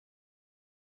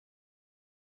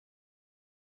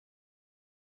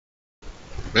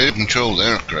Radio-controlled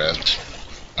aircraft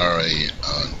are a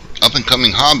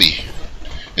up-and-coming hobby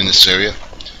in this area,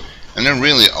 and they're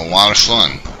really a lot of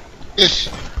fun if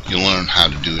you learn how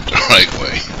to do it the right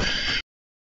way.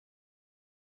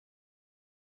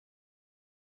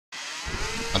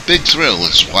 A big thrill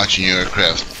is watching your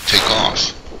aircraft take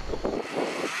off.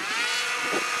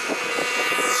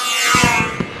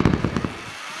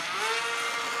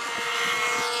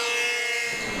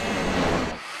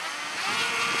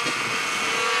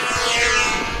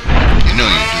 You know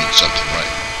you're doing something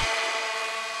right.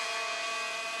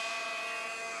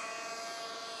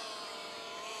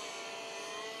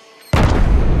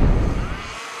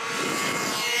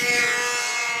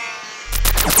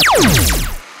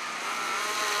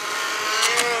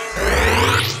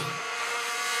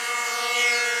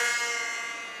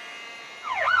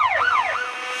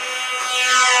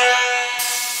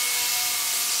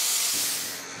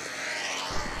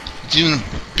 It's even a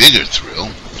bigger thrill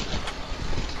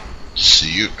to see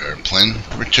your airplane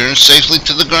return safely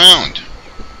to the ground.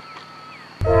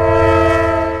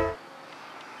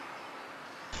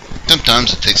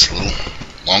 Sometimes it takes a little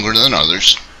longer than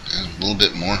others, and a little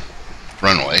bit more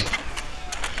runway,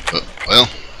 but well,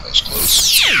 that was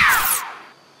close.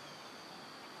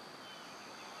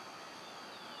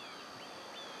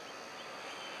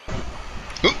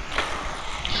 Oop.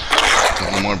 A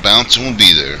couple more bounce and we'll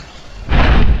be there.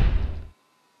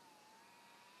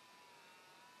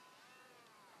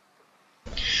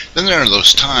 Then there are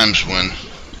those times when,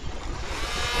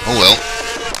 oh well,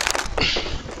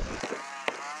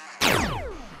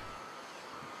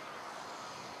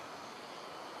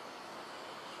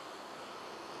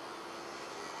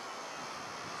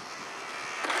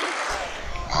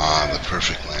 the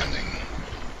perfect landing.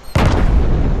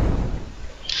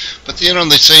 But you know,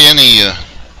 they say any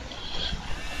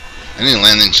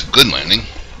landing's a good landing.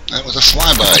 That was a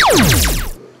flyby.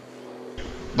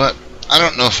 But I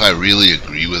don't know if I really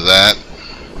agree with that.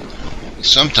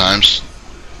 Sometimes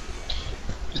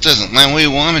it doesn't land where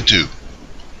you want it to,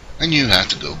 and you have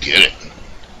to go get it.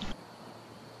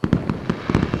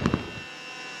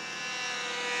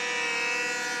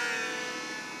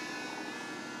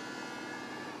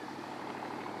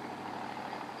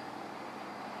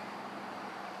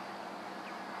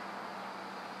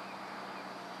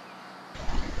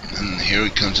 And here he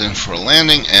comes in for a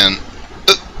landing, and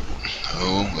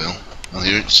oh well. Well,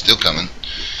 here it's still coming.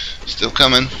 Still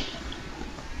coming.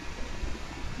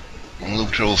 A little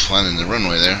trouble finding the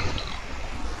runway there.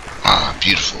 Ah,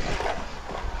 beautiful.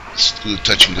 Let's do a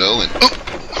touch and go, and oh!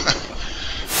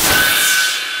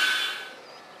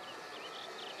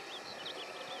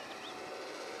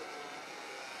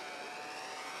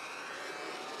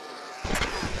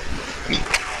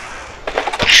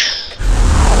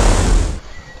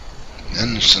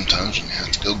 And sometimes you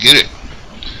have to go get it.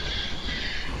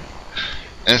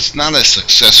 And it's not a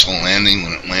successful landing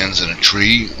when it lands in a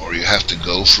tree, or you have to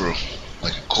go for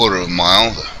like a quarter of a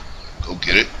mile to go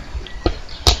get it,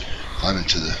 climb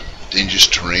into the dangerous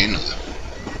terrain of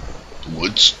the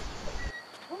woods.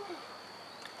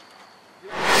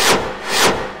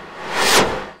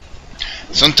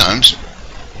 Sometimes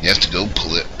you have to go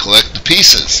collect the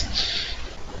pieces,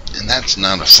 and that's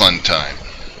not a fun time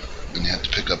when you have to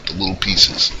pick up the little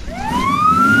pieces.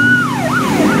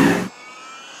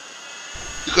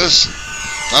 Because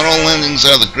not all landings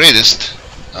are the greatest.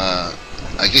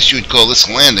 I guess you would call this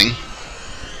a landing.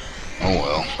 Oh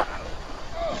well.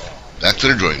 Back to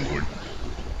the drawing board.